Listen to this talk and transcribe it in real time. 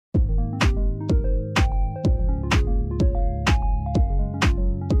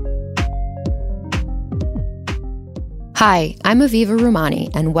Hi, I'm Aviva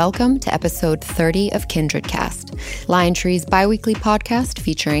Rumani, and welcome to episode 30 of KindredCast, LionTree's biweekly podcast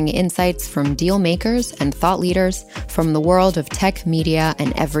featuring insights from deal makers and thought leaders from the world of tech, media,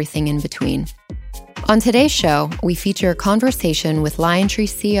 and everything in between. On today's show, we feature a conversation with LionTree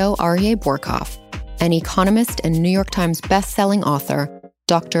CEO Aryeh Bourkoff, an economist and New York Times best-selling author,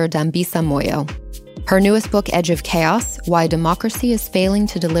 Dr. Dambisa Moyo. Her newest book, Edge of Chaos, Why Democracy is Failing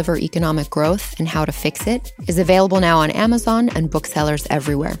to Deliver Economic Growth and How to Fix It, is available now on Amazon and booksellers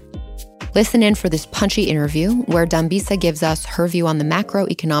everywhere. Listen in for this punchy interview where Dambisa gives us her view on the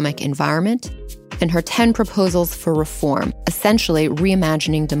macroeconomic environment and her 10 proposals for reform, essentially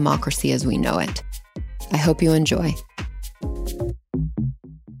reimagining democracy as we know it. I hope you enjoy.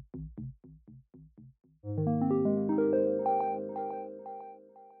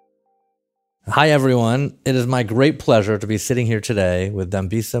 Hi, everyone. It is my great pleasure to be sitting here today with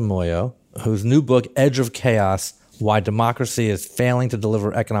Dambisa Moyo, whose new book, Edge of Chaos, Why Democracy is Failing to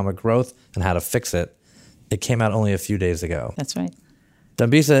Deliver Economic Growth and How to Fix It. It came out only a few days ago. That's right.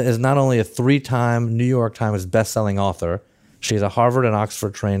 Dambisa is not only a 3-time New York Times bestselling author, she's a Harvard and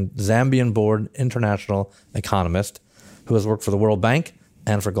Oxford-trained Zambian-born international economist who has worked for the World Bank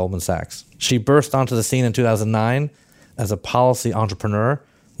and for Goldman Sachs. She burst onto the scene in 2009 as a policy entrepreneur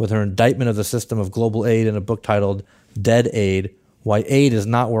with her indictment of the system of global aid in a book titled Dead Aid, Why Aid is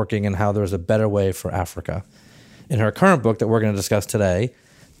Not Working and How There's a Better Way for Africa. In her current book that we're going to discuss today,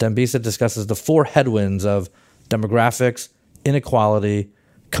 Dambisa discusses the 4 headwinds of demographics, inequality,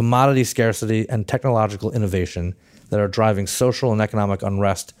 commodity scarcity, and technological innovation that are driving social and economic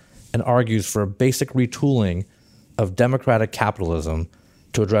unrest, and argues for a basic retooling of democratic capitalism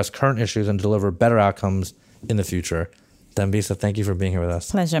to address current issues and deliver better outcomes in the future. Dambisa, thank you for being here with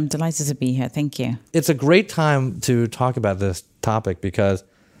us. Pleasure. I'm delighted to be here. Thank you. It's a great time to talk about this topic because,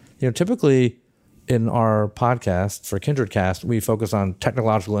 typically in our podcast for KindredCast, we focus on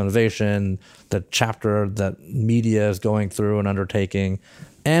technological innovation, the chapter that media is going through and undertaking,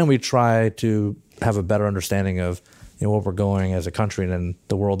 and we try to have a better understanding of what we're going as a country and in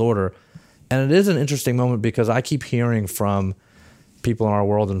the world order. And it is an interesting moment because I keep hearing from people in our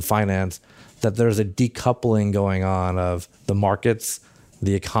world in finance that there's a decoupling going on of the markets,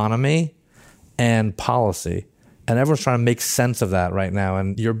 the economy, and policy. And everyone's trying to make sense of that right now.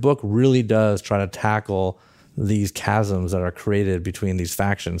 And your book really does try to tackle these chasms that are created between these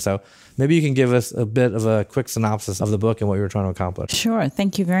factions. So maybe you can give us a bit of a quick synopsis of the book and what you were trying to accomplish. Sure.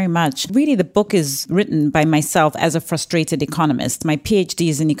 Thank you very much. Really, the book is written by myself as a frustrated economist. My PhD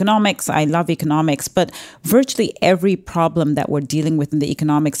is in economics. I love economics, but virtually every problem that we're dealing with in the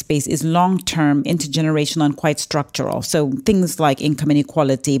economic space is long-term, intergenerational, and quite structural. So things like income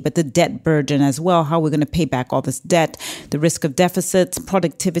inequality, but the debt burden as well, how we're going to pay back all this debt, the risk of deficits,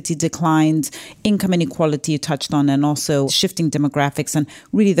 productivity declines, income inequality you touched on, and also shifting demographics and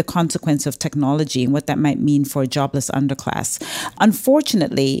really the consequence of technology and what that might mean for a jobless underclass.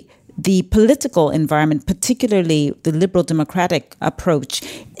 Unfortunately, the political environment, particularly the liberal democratic approach,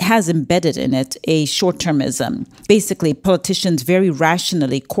 has embedded in it a short-termism. Basically, politicians very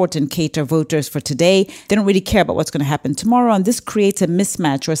rationally court and cater voters for today. They don't really care about what's going to happen tomorrow. And this creates a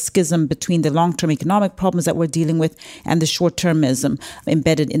mismatch or a schism between the long-term economic problems that we're dealing with and the short-termism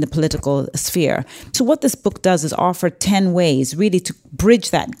embedded in the political sphere. So what this book does is offer 10 ways really to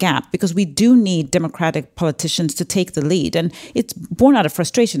bridge that gap, because we do need democratic politicians to take the lead. And it's born out of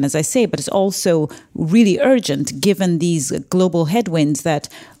frustration, as I say, but it's also really urgent given these global headwinds that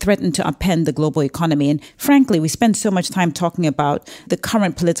threaten to upend the global economy. And frankly, we spend so much time talking about the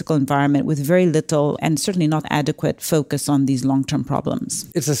current political environment with very little and certainly not adequate focus on these long-term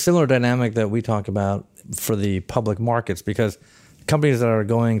problems. It's a similar dynamic that we talk about for the public markets, because companies that are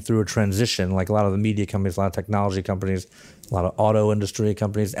going through a transition, like a lot of the media companies, a lot of technology companies, a lot of auto industry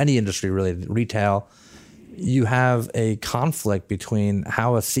companies, any industry really, retail, you have a conflict between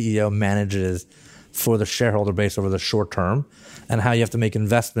how a CEO manages for the shareholder base over the short term and how you have to make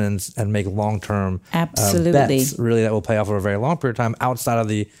investments and make long-term bets, really, that will pay off over a very long period of time outside of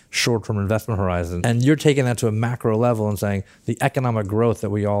the short-term investment horizon. And you're taking that to a macro level and saying the economic growth that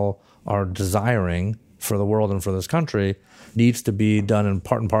we all are desiring for the world and for this country needs to be done in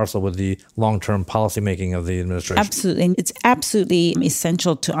part and parcel with the long-term policymaking of the administration. Absolutely. And it's absolutely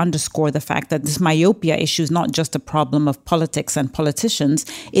essential to underscore the fact that this myopia issue is not just a problem of politics and politicians.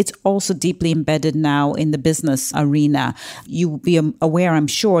 It's also deeply embedded now in the business arena. You will be aware, I'm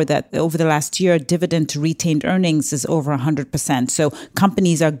sure, that over the last year, dividend to retained earnings is over 100%. So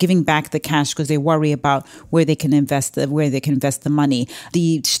companies are giving back the cash because they worry about where they can invest the money.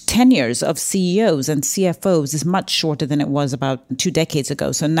 The tenures of CEOs and CFOs is much shorter than it was about 2 decades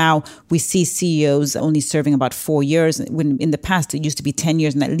ago. So now we see CEOs only serving about 4 years, when in the past it used to be 10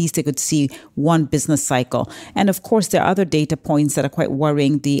 years, and at least they could see one business cycle. And of course, there are other data points that are quite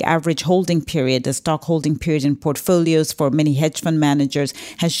worrying. The average holding period, the stock holding period in portfolios for many hedge fund managers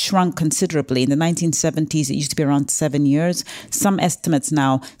has shrunk considerably. In the 1970s, it used to be around 7 years. Some estimates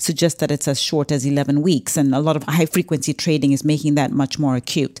now suggest that it's as short as 11 weeks. And a lot of high frequency trading is making that much more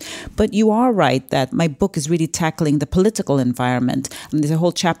acute. But you are right that my book is really tackling the political environment. And there's a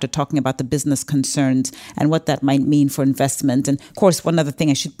whole chapter talking about the business concerns and what that might mean for investment. And of course, one other thing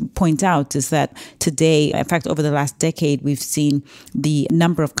I should point out is that today, in fact, over the last decade, we've seen the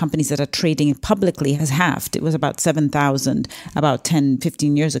number of companies that are trading publicly has halved. It was about 7,000 about 10,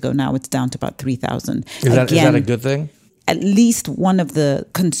 15 years ago. Now it's down to about 3,000. Is that a good thing? At least one of the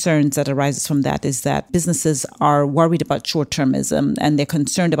concerns that arises from that is that businesses are worried about short-termism, and they're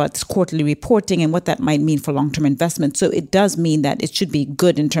concerned about this quarterly reporting and what that might mean for long-term investment. So it does mean that it should be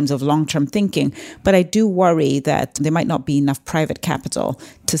good in terms of long-term thinking. But I do worry that there might not be enough private capital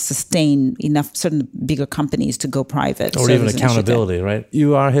to sustain enough certain bigger companies to go private. Or even accountability, right?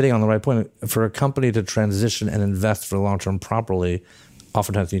 You are hitting on the right point. For a company to transition and invest for the long-term properly,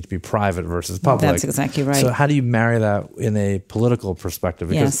 oftentimes need to be private versus public. That's exactly right. So how do you marry that in a political perspective?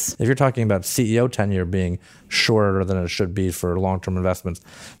 Because yes. If you're talking about CEO tenure being shorter than it should be for long-term investments,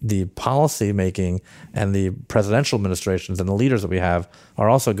 the policy making and the presidential administrations and the leaders that we have are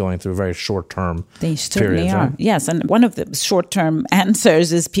also going through very short-term They certainly periods, are. right? Yes, and one of the short-term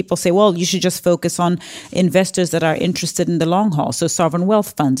answers is people say, well, you should just focus on investors that are interested in the long haul. So sovereign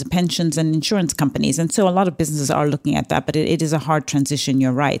wealth funds, pensions and insurance companies. And so a lot of businesses are looking at that, but it is a hard transition,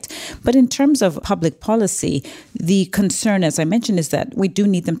 you're right. But in terms of public policy, the concern, as I mentioned, is that we do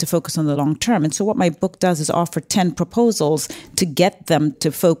need them to focus on the long term. And so what my book does is offer 10 proposals to get them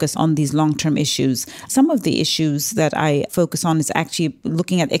to focus on these long-term issues. Some of the issues that I focus on is actually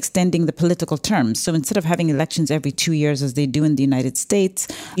looking at extending the political terms. So instead of having elections every 2 years as they do in the United States,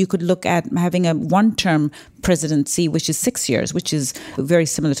 you could look at having a one-term presidency, which is 6 years, which is very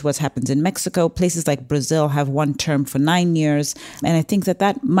similar to what happens in Mexico. Places like Brazil have one term for 9 years. And I think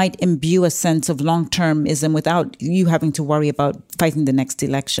that might imbue a sense of long-termism without you having to worry about fighting the next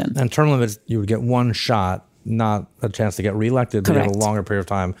election. And term limits, you would get one shot, not a chance to get reelected, but you have a longer period of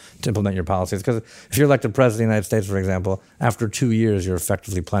time to implement your policies. Because if you're elected president of the United States, for example, after 2 years, you're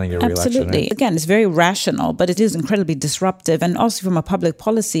effectively planning your reelection. Absolutely. Right? Again, it's very rational, but it is incredibly disruptive. And also from a public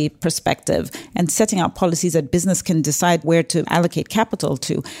policy perspective and setting out policies that business can decide where to allocate capital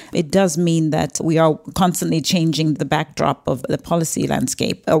to, it does mean that we are constantly changing the backdrop of the policy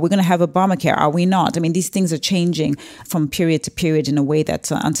landscape. Are we going to have Obamacare? Are we not? I mean, these things are changing from period to period in a way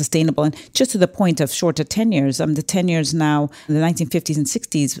that's unsustainable. And just to the point of shorter tenures, the tenures now in the 1950s and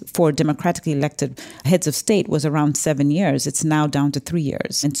 60s for democratically elected heads of state was around 7 years. It's now down to 3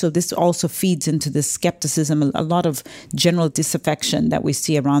 years. And so this also feeds into this skepticism, a lot of general disaffection that we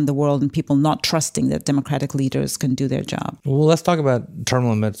see around the world and people not trusting that democratic leaders can do their job. Well, let's talk about term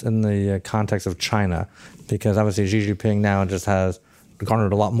limits in the context of China, because obviously Xi Jinping now just has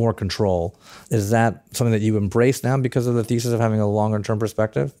garnered a lot more control. Is that something that you embrace now because of the thesis of having a longer-term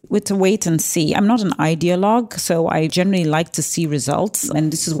perspective? It's a wait and see. I'm not an ideologue, so I generally like to see results.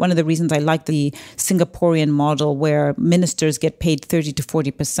 And this is one of the reasons I like the Singaporean model where ministers get paid 30 to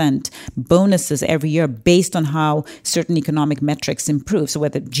 40% bonuses every year based on how certain economic metrics improve. So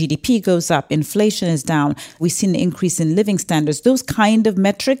whether GDP goes up, inflation is down, we've seen an increase in living standards, those kind of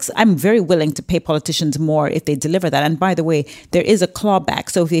metrics, I'm very willing to pay politicians more if they deliver that. And by the way, there is a clawback.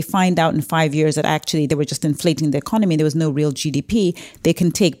 So if they find out in 5 years that actually they were just inflating the economy, there was no real GDP, they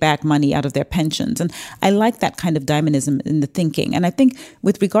can take back money out of their pensions. And I like that kind of dynamism in the thinking. And I think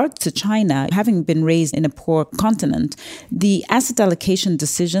with regards to China, having been raised in a poor continent, the asset allocation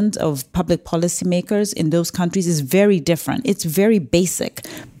decisions of public policymakers in those countries is very different. It's very basic.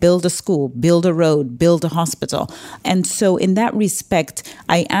 Build a school, build a road, build a hospital. And so in that respect,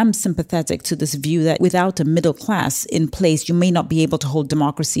 I am sympathetic to this view that without a middle class in place, you may not be able to hold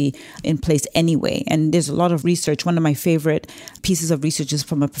democracy in place anyway. And there's a lot of research. One of my favorite pieces of research is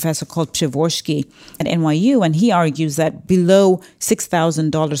from a professor called Przeworski at NYU. And he argues that below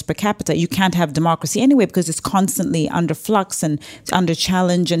 $6,000 per capita, you can't have democracy anyway because it's constantly under flux and under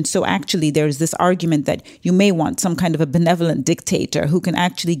challenge. And so actually there's this argument that you may want some kind of a benevolent dictator who can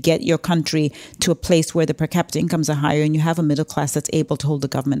actually get your country to a place where the per capita incomes are higher and you have a middle class that's able to hold the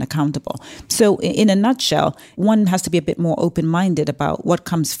government accountable. So in a nutshell, one has to be a bit more open-minded divided about what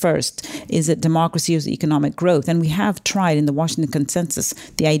comes first. Is it democracy or is it economic growth? And we have tried in the Washington Consensus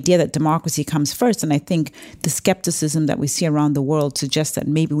the idea that democracy comes first. And I think the skepticism that we see around the world suggests that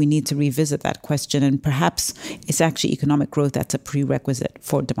maybe we need to revisit that question. And perhaps it's actually economic growth that's a prerequisite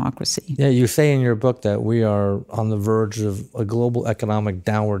for democracy. Yeah, you say in your book that we are on the verge of a global economic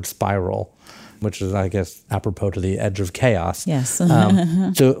downward spiral, which is, I guess, apropos to the edge of chaos. Yes.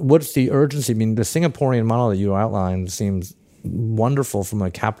 So what's the urgency? I mean, the Singaporean model that you outlined seems wonderful from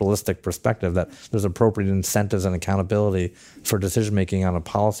a capitalistic perspective, that there's appropriate incentives and accountability for decision-making on a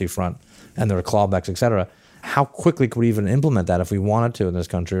policy front, and there are clawbacks, et cetera. How quickly could we even implement that if we wanted to in this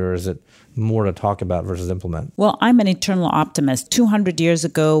country, or is it more to talk about versus implement? Well, I'm an eternal optimist. 200 years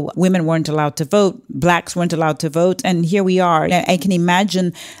ago, women weren't allowed to vote, blacks weren't allowed to vote, and here we are. I can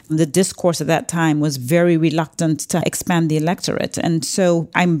imagine the discourse at that time was very reluctant to expand the electorate. And so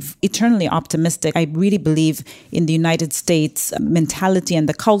I'm eternally optimistic. I really believe in the United States mentality and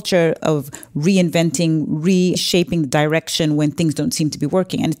the culture of reinventing, reshaping the direction when things don't seem to be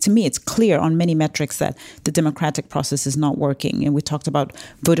working. And to me, it's clear on many metrics that the democratic process is not working. And we talked about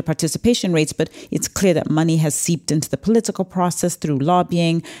voter participation rates, but it's clear that money has seeped into the political process through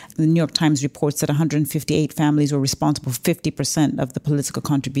lobbying. The New York Times reports that 158 families were responsible for 50% of the political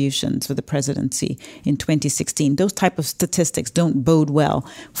contributions for the presidency in 2016. Those type of statistics don't bode well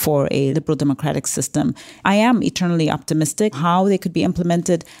for a liberal democratic system. I am eternally optimistic. How they could be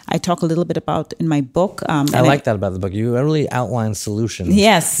implemented, I talk a little bit about in my book. I like that about the book. You really outline solutions.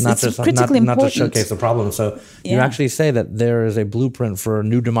 Yes, not it's just critically not important. to showcase the problem. So you actually say that there is a blueprint for a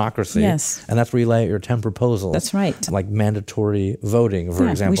new democracy. Yes. And that's where you lay out your 10 proposals. That's right. Like mandatory voting, for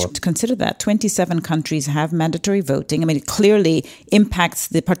example. We should consider that. 27 countries have mandatory voting. I mean, it clearly impacts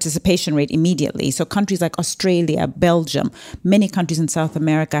the participation rate immediately. So countries like Australia, Belgium, many countries in South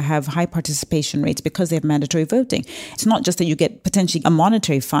America have high participation rates because they have mandatory voting. It's not just that you get potentially a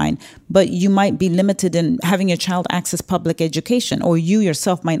monetary fine, but you might be limited in having your child access public education, or you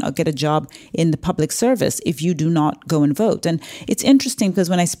yourself might not get a job in the public service if you do not go and vote. And it's interesting because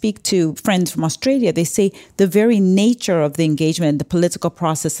when I speak to friends from Australia, they say the very nature of the engagement, the political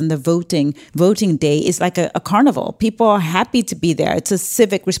process and the voting day is like a carnival. People are happy to be there. It's a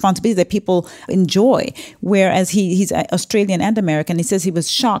civic responsibility that people enjoy. Whereas he's Australian and American. He says he was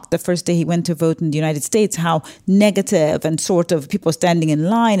shocked the first day he went to vote in the United States, how negative and sort of people standing in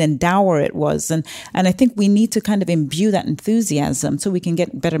line and dour it was. And I think we need to kind of imbue that enthusiasm so we can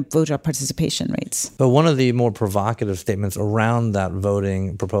get better voter participation rates. But one of the more provocative statements around that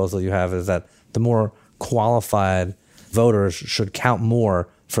voting proposal you have is that the more qualified voters should count more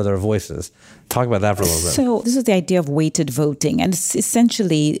for their voices. Talk about that for a little bit. So this is the idea of weighted voting. And it's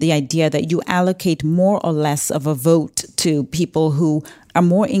essentially the idea that you allocate more or less of a vote to people who are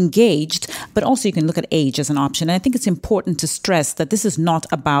more engaged, but also you can look at age as an option. And I think it's important to stress that this is not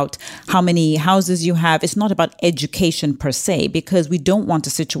about how many houses you have. It's not about education per se, because we don't want a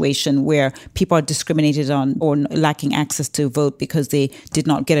situation where people are discriminated on or lacking access to vote because they did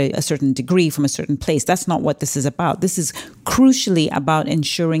not get a certain degree from a certain place. That's not what this is about. This is crucially about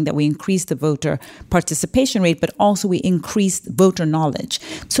ensuring that we increase the voter participation rate, but also we increase voter knowledge.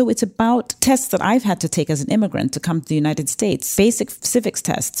 So it's about tests that I've had to take as an immigrant to come to the United States, basic civics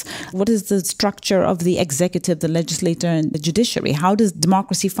tests. What is the structure of the executive, the legislature, and the judiciary? How does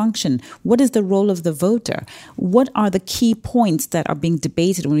democracy function? What is the role of the voter? What are the key points that are being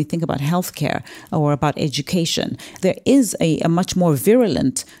debated when we think about healthcare or about education? There is a much more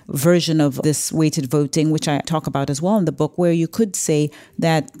virulent version of this weighted voting, which I talk about as well in the book, where you could say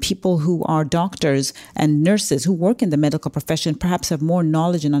that people who are doctors and nurses who work in the medical profession perhaps have more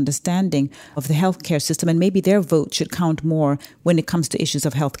knowledge and understanding of the healthcare system, and maybe their vote should count more when it comes to issues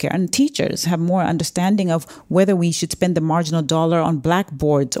of healthcare. And teachers have more understanding of whether we should spend the marginal dollar on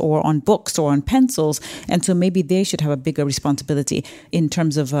blackboards or on books or on pencils. And so maybe they should have a bigger responsibility in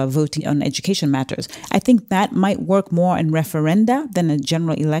terms of voting on education matters. I think that might work more in referenda than a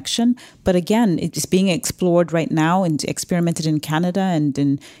general election. But again, it's being explored right now and experimented in Canada and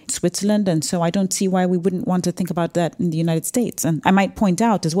in Switzerland. And so I don't see why we wouldn't want to think about that in the United States. And I might point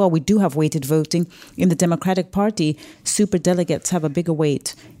out as well, we do have weighted voting in the Democratic Party. Super delegates have a bigger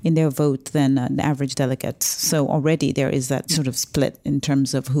weight in their vote than the average delegates. So already there is that sort of split in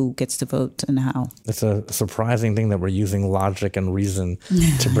terms of who gets to vote and how. It's a surprising thing that we're using logic and reason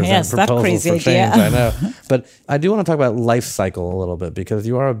to present yes, proposals for change. Idea. I know. But I do want to talk about life cycle a little bit, because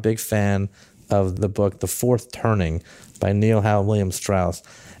you are a big fan of the book, The Fourth Turning by Neil Howe Williams Strauss.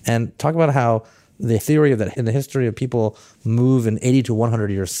 And talk about how the theory of that in the history of people move in 80 to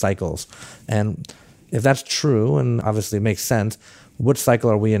 100 year cycles. And if that's true, and obviously it makes sense, which cycle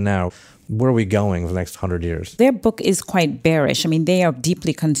are we in now? where are we going for the next 100 years? Their book is quite bearish. I mean, they are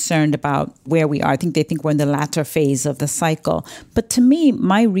deeply concerned about where we are. I think they think we're in the latter phase of the cycle. But to me,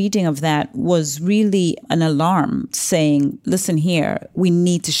 my reading of that was really an alarm saying, listen here, we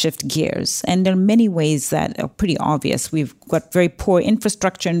need to shift gears. And there are many ways that are pretty obvious. We've got very poor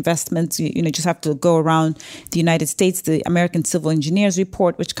infrastructure investments. You just have to go around the United States. The American Civil Engineers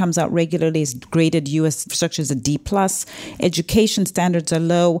Report, which comes out regularly, is graded U.S. infrastructure as a D+. Education standards are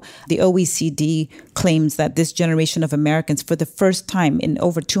low. The OECD claims that this generation of Americans, for the first time in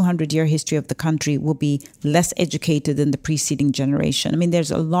over 200-year history of the country, will be less educated than the preceding generation. I mean,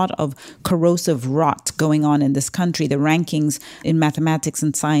 there's a lot of corrosive rot going on in this country. The rankings in mathematics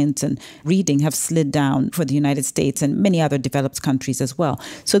and science and reading have slid down for the United States and many other developed countries as well.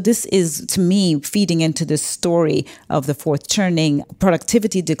 So this is, to me, feeding into this story of the fourth turning,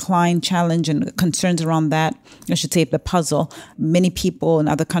 productivity decline challenge and concerns around that. I should say the puzzle. Many people in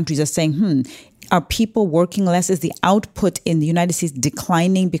other countries are saying, are people working less? Is the output in the United States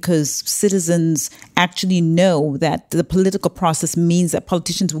declining because citizens actually know that the political process means that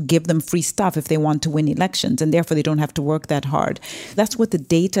politicians will give them free stuff if they want to win elections, and therefore they don't have to work that hard? That's what the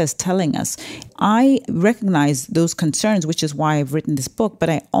data is telling us. I recognize those concerns, which is why I've written this book, but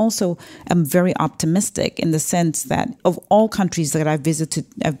I also am very optimistic in the sense that of all countries that I've visited,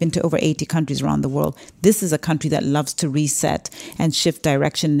 I've been to over 80 countries around the world, this is a country that loves to reset and shift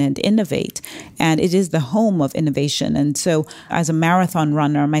direction and innovate. And it is the home of innovation. And so as a marathon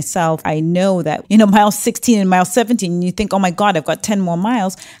runner myself, I know that, mile 16 and mile 17, you think, oh my God, I've got 10 more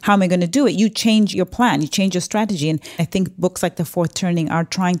miles. How am I going to do it? You change your plan, you change your strategy. And I think books like The Fourth Turning are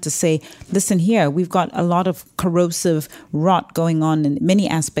trying to say, listen here, we've got a lot of corrosive rot going on in many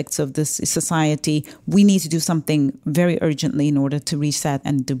aspects of this society. We need to do something very urgently in order to reset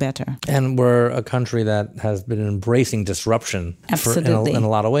and do better. And we're a country that has been embracing disruption in a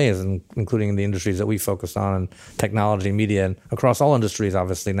lot of ways, including the industries that we focus on, and technology, media, and across all industries,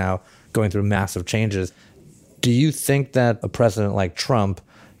 obviously now going through massive changes. Do you think that a president like Trump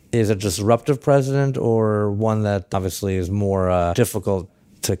is a disruptive president, or one that obviously is more difficult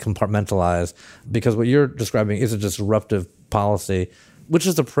to compartmentalize? Because what you're describing is a disruptive policy. Which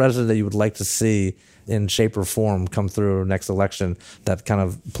is the president that you would like to see in shape or form come through next election that kind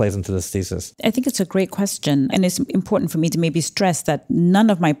of plays into this thesis? I think it's a great question. And it's important for me to maybe stress that none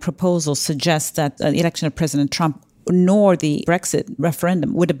of my proposals suggest that the election of President Trump nor the Brexit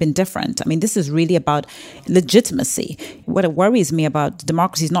referendum would have been different. I mean, this is really about legitimacy. What worries me about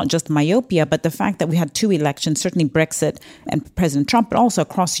democracy is not just myopia, but the fact that we had two elections, certainly Brexit and President Trump, but also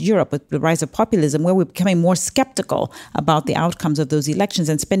across Europe with the rise of populism, where we're becoming more skeptical about the outcomes of those elections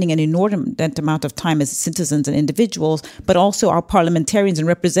and spending an inordinate amount of time as citizens and individuals, but also our parliamentarians and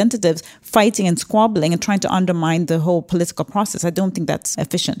representatives fighting and squabbling and trying to undermine the whole political process. I don't think that's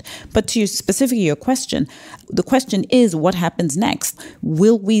efficient. But to specifically your question, the question is what happens next?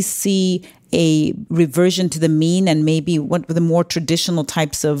 Will we see a reversion to the mean and maybe what were the more traditional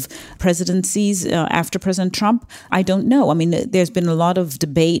types of presidencies after President Trump? I don't know. I mean, there's been a lot of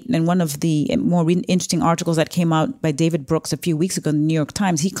debate, and one of the more interesting articles that came out by David Brooks a few weeks ago in the New York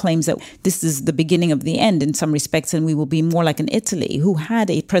Times, he claims that this is the beginning of the end in some respects, and we will be more like an Italy, who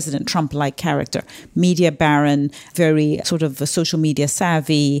had a President Trump-like character, media baron, very sort of social media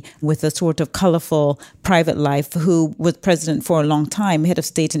savvy, with a sort of colorful private life, who was president for a long time, head of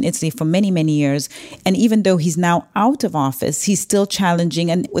state in Italy for many years. And even though he's now out of office, he's still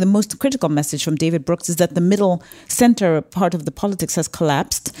challenging. And the most critical message from David Brooks is that the middle center part of the politics has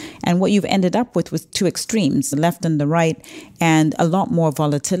collapsed. And what you've ended up with two extremes, the left and the right, and a lot more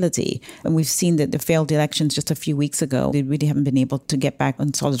volatility. And we've seen that the failed elections just a few weeks ago, they really haven't been able to get back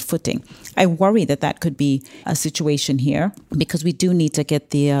on solid footing. I worry that that could be a situation here, because we do need to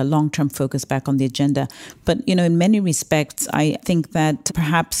get the long-term focus back on the agenda. But, in many respects, I think that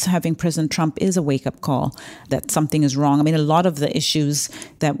perhaps having President Trump is a wake-up call that something is wrong. I mean, a lot of the issues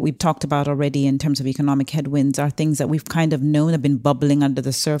that we've talked about already in terms of economic headwinds are things that we've kind of known have been bubbling under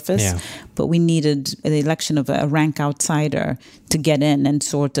the surface. Yeah. But we needed the election of a rank outsider to get in and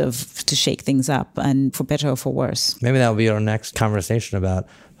sort of to shake things up, and for better or for worse. Maybe that will be our next conversation about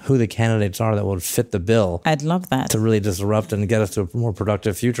who the candidates are that would fit the bill. I'd love that. To really disrupt and get us to a more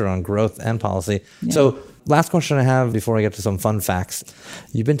productive future on growth and policy. Yeah. So last question I have before I get to some fun facts.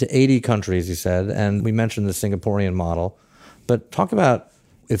 You've been to 80 countries, you said, and we mentioned the Singaporean model. But talk about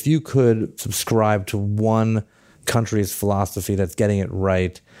if you could subscribe to one country's philosophy that's getting it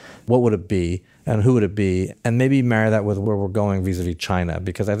right, what would it be and who would it be? And maybe marry that with where we're going vis-a-vis China,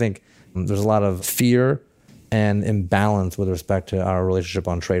 because I think there's a lot of fear and imbalance with respect to our relationship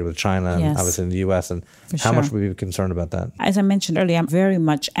on trade with China and obviously in the U.S. And how much would we be concerned about that? As I mentioned earlier, I'm very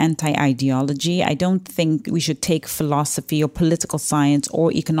much anti-ideology. I don't think we should take philosophy or political science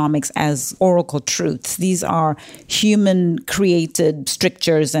or economics as oracle truths. These are human-created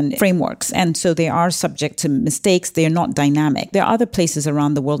strictures and frameworks. And so they are subject to mistakes. They are not dynamic. There are other places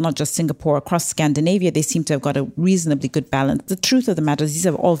around the world, not just Singapore, across Scandinavia, they seem to have got a reasonably good balance. The truth of the matter is these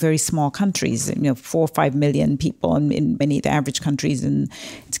are all very small countries, 4 or 5 million people in many of the average countries in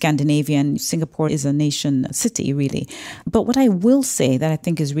Scandinavia, and Singapore is a nation city, really. But what I will say that I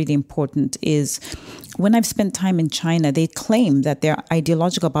think is really important is when I've spent time in China, they claim that they're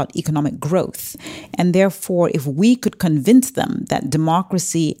ideological about economic growth. And therefore, if we could convince them that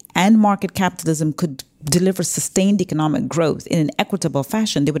democracy and market capitalism could deliver sustained economic growth in an equitable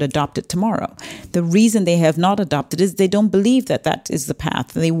fashion, they would adopt it tomorrow. The reason they have not adopted is they don't believe that that is the path.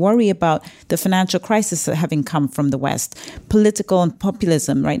 They worry about the financial crisis having come from the West. Political and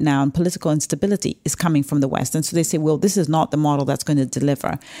populism right now and political instability is coming from the West. And so they say, well, this is not the model that's going to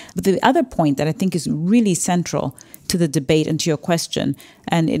deliver. But the other point that I think is really central to the debate and to your question,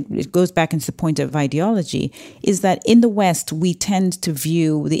 and it goes back into the point of ideology, is that in the West, we tend to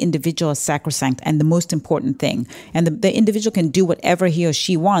view the individual as sacrosanct and the most important thing. And the individual can do whatever he or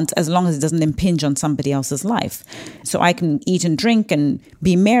she wants as long as it doesn't impinge on somebody else's life. So I can eat and drink and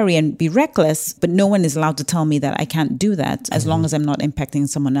be merry and be reckless, but no one is allowed to tell me that I can't do that as long as I'm not impacting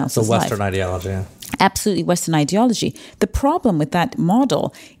someone else's life. It's a Western ideology, yeah. Absolutely Western ideology. The problem with that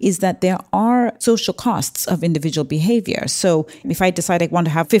model is that there are social costs of individual behavior. So if I decide I want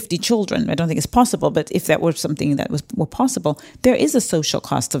to have 50 children, I don't think it's possible, but if that were something that were possible, there is a social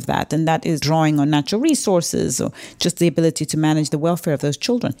cost of that. And that is drawing on natural resources or just the ability to manage the welfare of those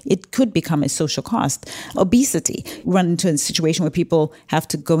children. It could become a social cost. Obesity, run into a situation where people have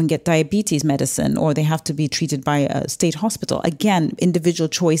to go and get diabetes medicine or they have to be treated by a state hospital. Again, individual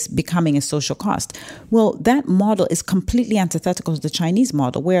choice becoming a social cost. Well, that model is completely antithetical to the Chinese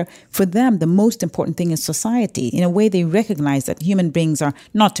model, where for them, the most important thing is society. In a way, they recognize that human beings are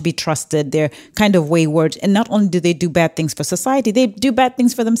not to be trusted. They're kind of wayward. And not only do they do bad things for society, they do bad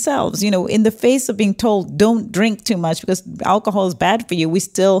things for themselves. In the face of being told, don't drink too much because alcohol is bad for you, we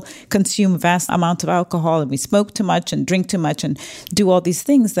still consume vast amounts of alcohol and we smoke too much and drink too much and do all these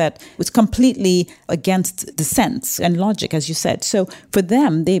things that was completely against the sense and logic, as you said. So for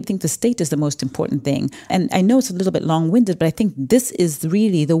them, they think the state is the most important thing. And I know it's a little bit long-winded, but I think this is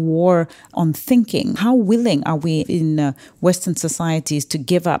really the war on thinking. How willing are we in Western societies to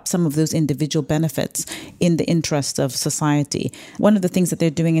give up some of those individual benefits in the interest of society? One of the things that they're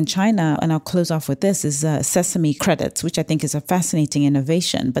doing in China, and I'll close off with this, is sesame credits, which I think is a fascinating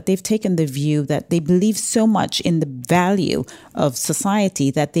innovation. But they've taken the view that they believe so much in the value of society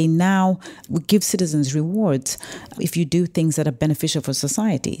that they now give citizens rewards if you do things that are beneficial for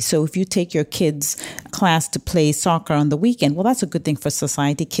society. So if you take your kids' class to play soccer on the weekend, well, that's a good thing for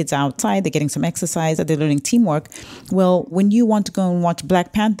society. Kids are outside, they're getting some exercise, they're learning teamwork. Well, when you want to go and watch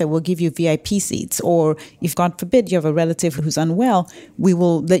Black Panther, we'll give you VIP seats. Or if, God forbid, you have a relative who's unwell, we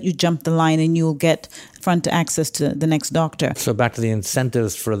will let you jump the line and you'll get front access to the next doctor. So back to the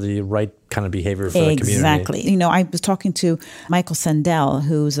incentives for the right kind of behavior for the community. Exactly. I was talking to Michael Sandel,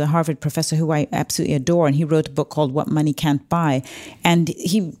 who's a Harvard professor who I absolutely adore, and he wrote a book called What Money Can't Buy. And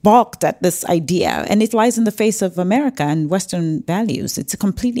he balked at this idea, and it lies in the face of America and Western values. It's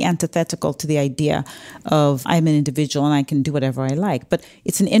completely antithetical to the idea of I'm an individual and I can do whatever I like. But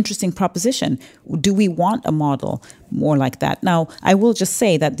it's an interesting proposition. Do we want a model more like that? Now, I will just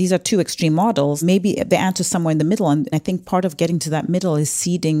say that these are two extreme models. Maybe the answer is somewhere in the middle. And I think part of getting to that middle is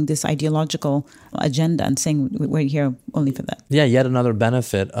seeding this ideological agenda and saying we're here only for that. Yeah, yet another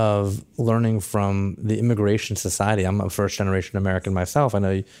benefit of learning from the immigration society. I'm a first-generation American myself. I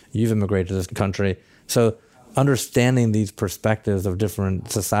know you've immigrated to this country. So understanding these perspectives of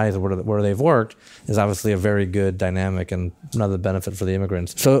different societies where they've worked is obviously a very good dynamic and another benefit for the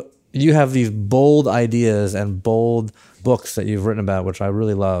immigrants. So you have these bold ideas and bold books that you've written about, which I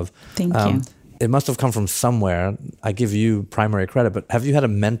really love. Thank you. It must have come from somewhere. I give you primary credit, but have you had a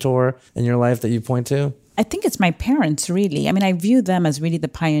mentor in your life that you point to? I think it's my parents, really. I mean, I view them as really the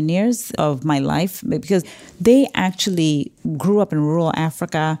pioneers of my life because they actually grew up in rural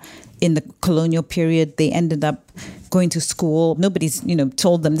Africa. in the colonial period. They ended up going to school. Nobody's,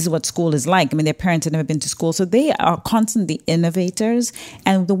 told them this is what school is like. I mean, their parents had never been to school. So they are constantly innovators.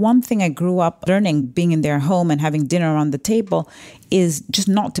 And the one thing I grew up learning, being in their home and having dinner around the table, is just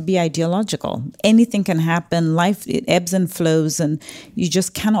not to be ideological. Anything can happen. Life, it ebbs and flows, and you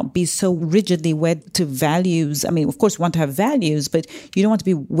just cannot be so rigidly wed to values. I mean, of course, you want to have values, but you don't want to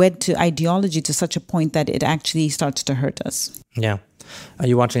be wed to ideology to such a point that it actually starts to hurt us. Yeah. Are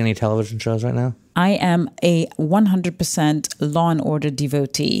you watching any television shows right now? I am a 100% Law and Order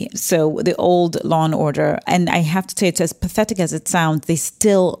devotee. So the old Law and Order, and I have to say, it's as pathetic as it sounds, they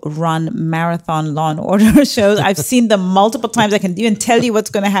still run marathon Law and Order shows. I've seen them multiple times. I can even tell you what's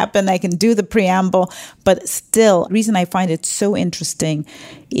going to happen. I can do the preamble, but still, the reason I find it so interesting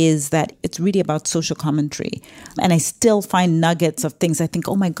is that it's really about social commentary. And I still find nuggets of things I think,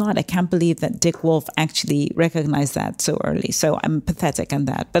 oh my God, I can't believe that Dick Wolf actually recognized that so early. So I'm pathetic on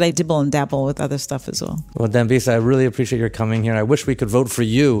that, but I dibble and dabble with other stuff as well. Well, Dambisa, I really appreciate your coming here. I wish we could vote for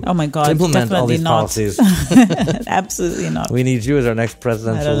you oh my God, to implement all these not. policies. Absolutely not. We need you as our next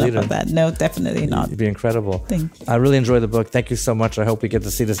presidential leader. About that. No, definitely not. It'd be incredible. Thanks. I really enjoyed the book. Thank you so much. I hope we get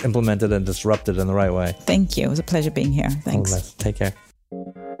to see this implemented and disrupted in the right way. Thank you. It was a pleasure being here. Thanks. All the best. Take care.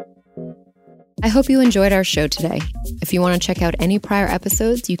 I hope you enjoyed our show today. If you want to check out any prior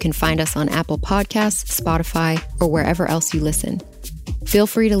episodes, you can find us on Apple Podcasts, Spotify, or wherever else you listen. Feel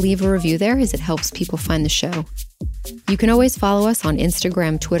free to leave a review there as it helps people find the show. You can always follow us on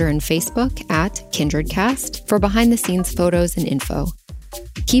Instagram, Twitter, and Facebook at KindredCast for behind-the-scenes photos and info.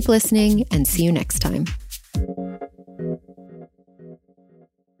 Keep listening and see you next time.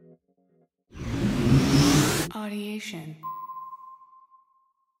 Audiation.